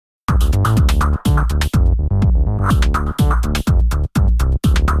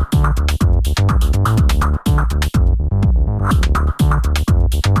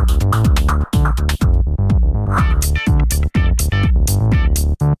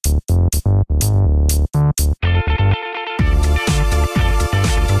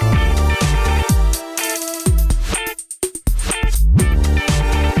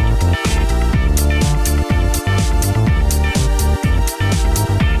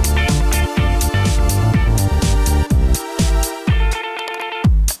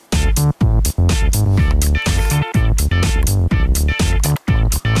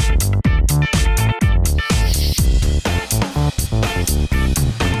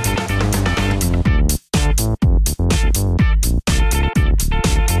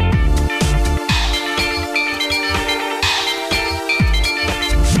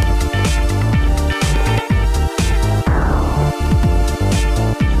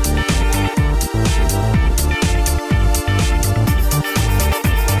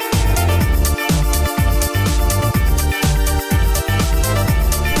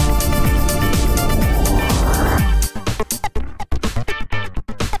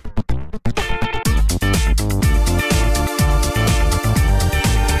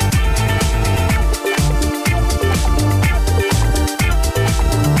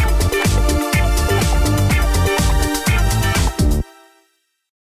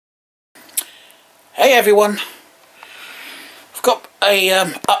Hey everyone, I've got a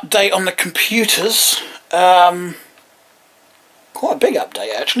update on the computers, quite a big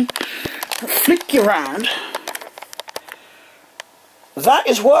update actually. I'll flick you around. That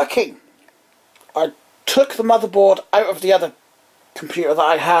is working. I took the motherboard out of the other computer that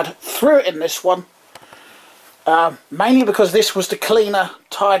I had, threw it in this one, mainly because this was the cleaner,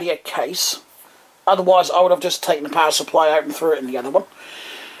 tidier case. Otherwise I would have just taken the power supply out and threw it in the other one.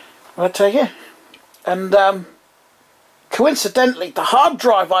 But yeah. And coincidentally, the hard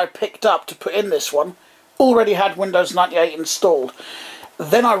drive I picked up to put in this one already had Windows 98 installed.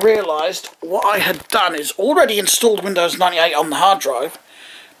 Then I realised what I had done is already installed Windows 98 on the hard drive,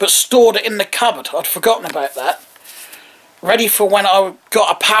 but stored it in the cupboard. I'd forgotten about that. Ready for when I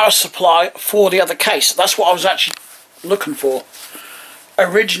got a power supply for the other case. That's what I was actually looking for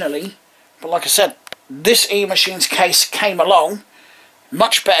originally. But like I said, this eMachine's case came along.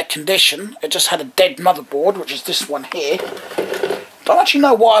 Much better condition. It just had a dead motherboard, which is this one here. Don't actually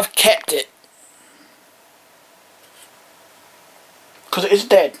know why I've kept it, because it is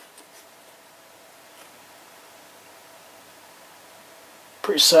dead.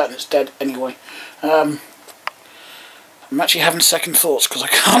 Pretty certain it's dead anyway. I'm actually having second thoughts because I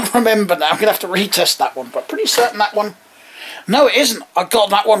can't remember now. I'm going to have to retest that one, but pretty certain that one... No, it isn't. I got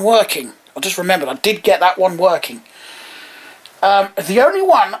that one working. I just remembered I did get that one working. The only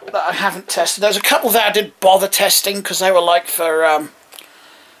one that I haven't tested, there's a couple that I did bother testing because they were like for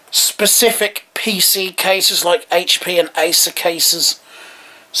specific PC cases like HP and Acer cases,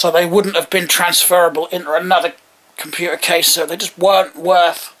 so they wouldn't have been transferable into another computer case, so they just weren't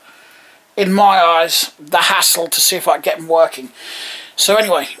worth, in my eyes, the hassle to see if I could get them working. So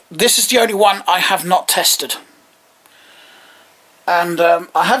anyway, this is the only one I have not tested. And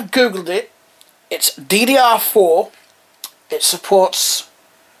I have googled it. It's DDR4. It supports,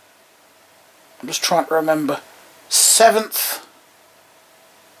 I'm just trying to remember, 7th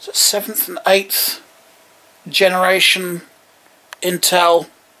and 8th generation Intel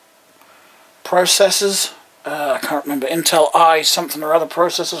processors. I can't remember, Intel I something or other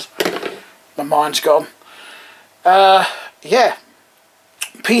processors. My mind's gone. Yeah,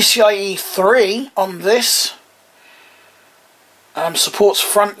 PCIe 3 on this. Supports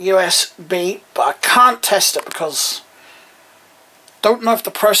front USB, but I can't test it because don't know if the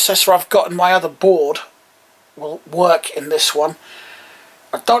processor I've got in my other board will work in this one.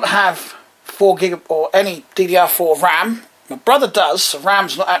 I don't have 4GB or any DDR4 RAM. My brother does, so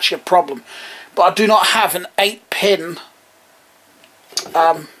RAM's not actually a problem. But I do not have an 8-pin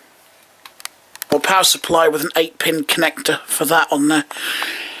or power supply with an 8-pin connector for that on there.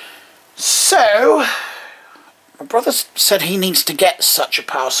 So my brother said he needs to get such a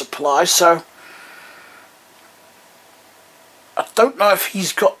power supply, so I don't know if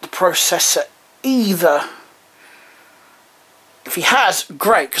he's got the processor either. If he has,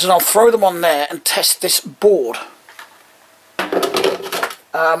 great, because then I'll throw them on there and test this board.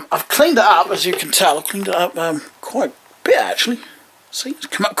 I've cleaned it up, as you can tell. I've cleaned it up quite a bit, actually. See, it's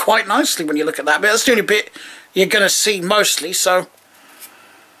come up quite nicely when you look at that bit. That's the only bit you're going to see mostly, so...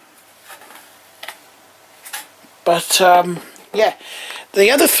 But, yeah.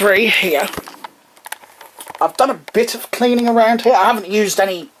 The other three here... I've done a bit of cleaning around here. I haven't used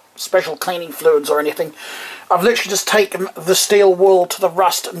any special cleaning fluids or anything. I've literally just taken the steel wool to the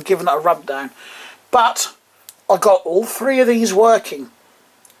rust and given it a rub down. But I got all three of these working.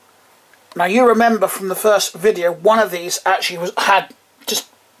 Now you remember from the first video, one of these actually had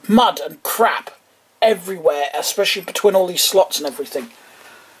just mud and crap everywhere, especially between all these slots and everything.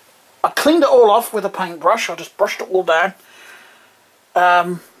 I cleaned it all off with a paintbrush. I just brushed it all down.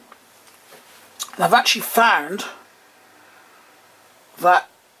 And I've actually found that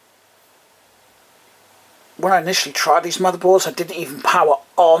when I initially tried these motherboards, I didn't even power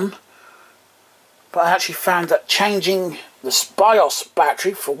on. But I actually found that changing the BIOS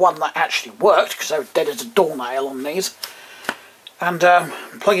battery for one that actually worked, because they were dead as a doornail on these, and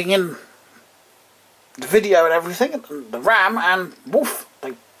plugging in the video and everything, and the RAM, and woof,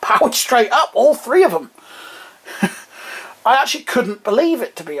 they powered straight up, all three of them. I actually couldn't believe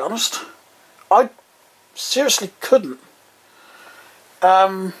it, to be honest. I seriously couldn't.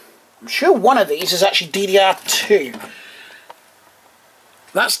 I'm sure one of these is actually DDR2.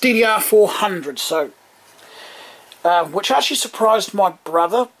 That's DDR400, so... which actually surprised my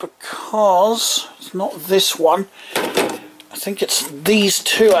brother, because it's not this one. I think it's these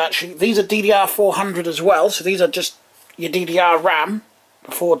two, actually. These are DDR400 as well, so these are just your DDR RAM,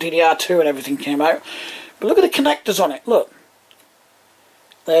 before DDR2 and everything came out. But look at the connectors on it, look.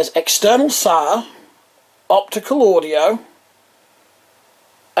 There's external SAR, optical audio,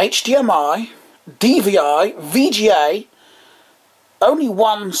 HDMI, DVI, VGA, only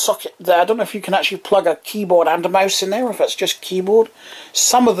one socket there. I don't know if you can actually plug a keyboard and a mouse in there, or if it's just keyboard.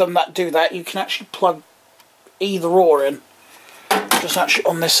 Some of them that do that, you can actually plug either or in. Just actually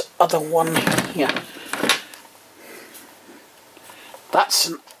on this other one here. That's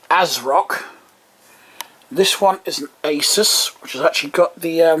an ASRock. This one is an Asus, which has actually got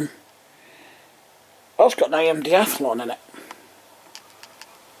the oh, it's got an AMD Athlon in it.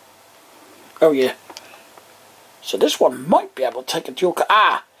 Oh yeah. So this one might be able to take a dual.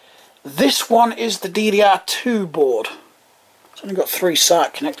 This one is the DDR2 board. It's only got 3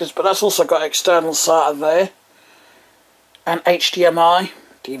 SATA connectors, but that's also got external SATA there. And HDMI,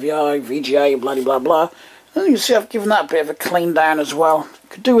 DVI, VGA, blah blah blah. And you can see I've given that a bit of a clean down as well.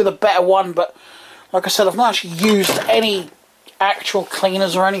 Could do with a better one, but like I said, I've not actually used any actual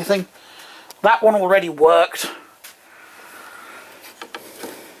cleaners or anything. That one already worked.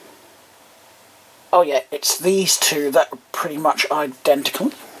 Oh yeah, it's these two that are pretty much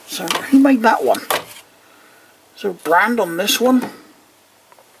identical. So who made that one? So brand on this one.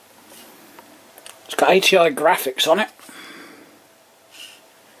 It's got ATI graphics on it.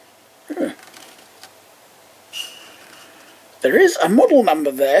 There is a model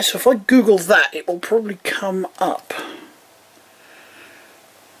number there, so if I Google that, it will probably come up.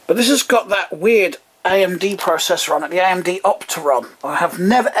 But this has got that weird AMD processor on it, the AMD Opteron. I have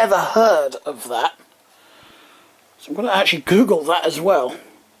never ever heard of that. So I'm going to actually Google that as well.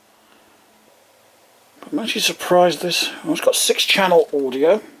 I'm actually surprised this... Oh, it's got 6-channel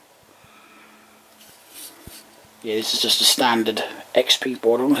audio. Yeah, this is just a standard XP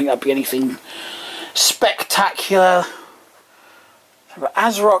board. I don't think that'd be anything spectacular. So we've got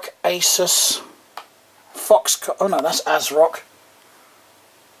ASRock, Asus, Foxconn. Oh no, that's ASRock.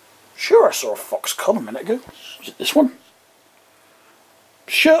 Sure, I saw a Foxconn a minute ago. Was it this one?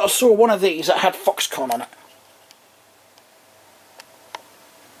 Sure, I saw one of these that had Foxconn on it.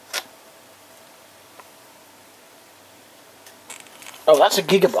 Oh, that's a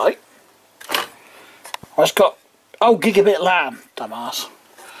Gigabyte. Oh, it's got... Oh, gigabit LAN, dumbass.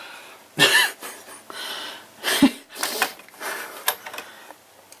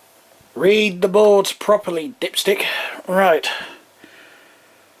 Read the boards properly, dipstick. Right.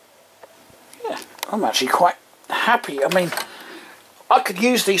 Yeah, I'm actually quite happy. I mean, I could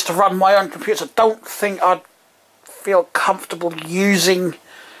use these to run my own computer. I don't think I'd feel comfortable using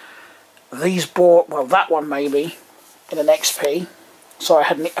these boards. Well, that one maybe in an XP. Sorry,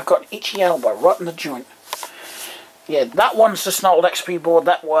 I've got an itchy elbow right in the joint. Yeah, that one's just an old XP board.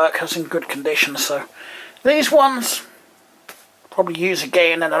 That works in good condition. So these ones probably use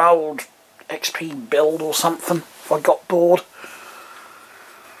again in an old XP build or something if I got bored.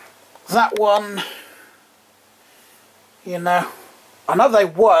 That one, you know, I know they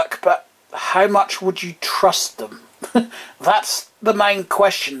work, but how much would you trust them? That's the main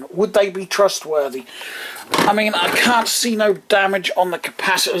question. Would they be trustworthy? I mean, I can't see no damage on the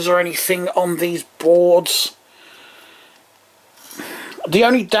capacitors or anything on these boards. The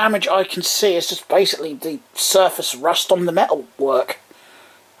only damage I can see is just basically the surface rust on the metal work.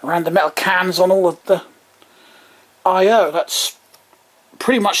 Around the metal cans on all of the I/O. That's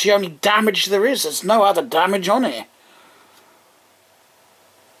pretty much the only damage there is. There's no other damage on here.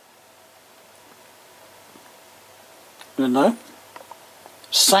 You know?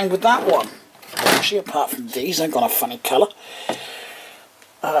 Same with that one. Actually, apart from these, they've got a funny colour.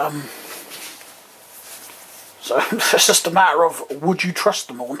 So it's just a matter of would you trust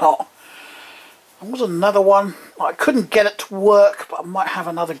them or not. There was another one. I couldn't get it to work, but I might have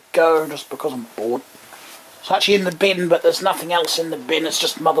another go just because I'm bored. It's actually in the bin, but there's nothing else in the bin. It's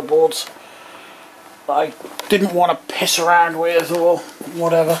just motherboards that I didn't want to piss around with or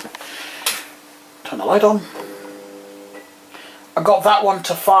whatever. Turn the light on. I got that one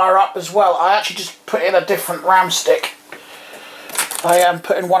to fire up as well. I actually just put in a different RAM stick. I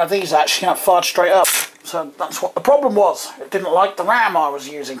put in one of these actually and it fired straight up. So that's what the problem was. It didn't like the RAM I was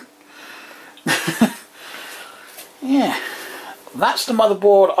using. Yeah. That's the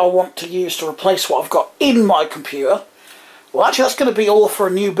motherboard I want to use to replace what I've got in my computer. Well, actually that's going to be all for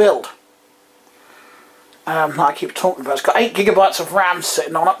a new build. I keep talking about it. It's got 8 gigabytes of RAM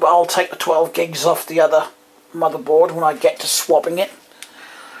sitting on it, but I'll take the 12 gigs off the other motherboard when I get to swapping it.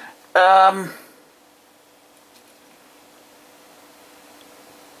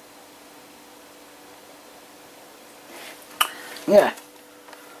 Yeah.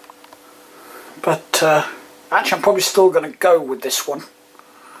 But actually I'm probably still going to go with this one.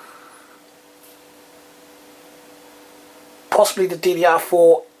 Possibly the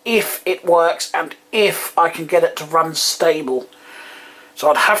DDR4 if it works and if I can get it to run stable. So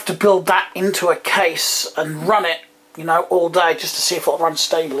I'd have to build that into a case and run it, you know, all day just to see if it'll run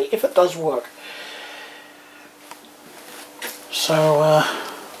stably, if it does work. So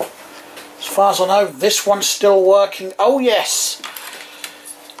as far as I know, this one's still working. Oh yes,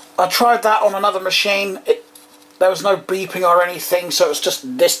 I tried that on another machine. There was no beeping or anything, so it was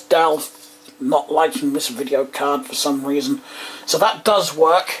just this Dell not liking this video card for some reason. So that does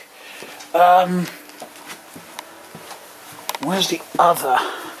work. Where's the other?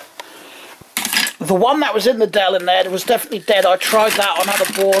 The one that was in the Dell in there, it was definitely dead. I tried that on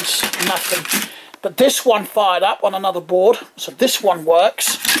other boards, nothing. But this one fired up on another board, so this one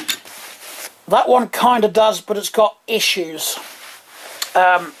works. That one kind of does, but it's got issues.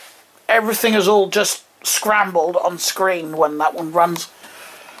 Everything is all just scrambled on screen when that one runs.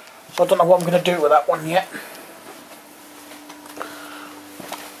 So I don't know what I'm going to do with that one yet.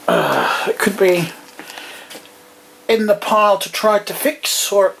 It could be in the pile to try to fix,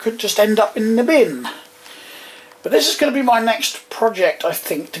 or it could just end up in the bin. But this is going to be my next project, I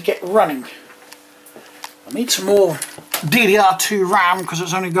think, to get running. I need some more DDR2 RAM because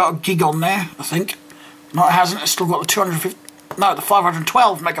it's only got a gig on there, I think. No, it hasn't. It's still got the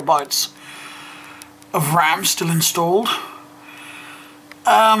 512 megabytes of RAM still installed.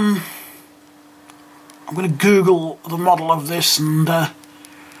 I'm going to Google the model of this and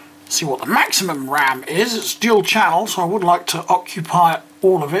see what the maximum RAM is. It's dual channel, so I would like to occupy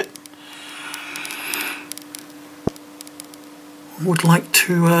all of it. I would like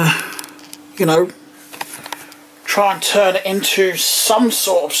to, you know, try and turn it into some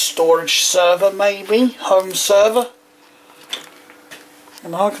sort of storage server, maybe home server.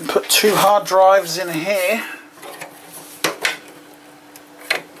 And I can put 2 hard drives in here,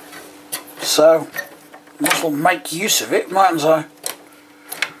 so might as well make use of it, mightn't I?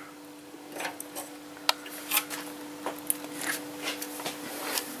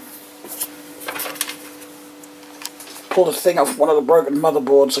 Pulled a thing off one of the broken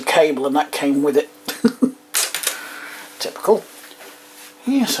motherboards, a cable, and that came with it. Typical.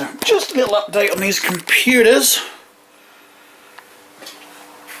 Yeah, so just a little update on these computers.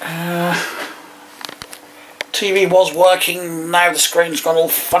 TV was working, now the screen's gone all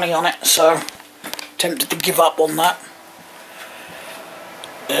funny on it, so tempted to give up on that.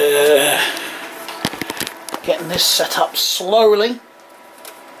 Getting this set up slowly.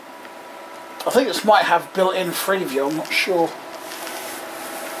 I think this might have built-in Freeview, I'm not sure.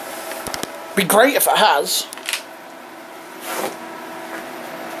 Be great if it has.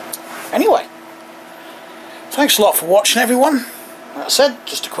 Anyway, thanks a lot for watching, everyone. Like I said,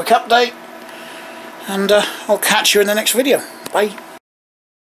 just a quick update, and I'll catch you in the next video. Bye.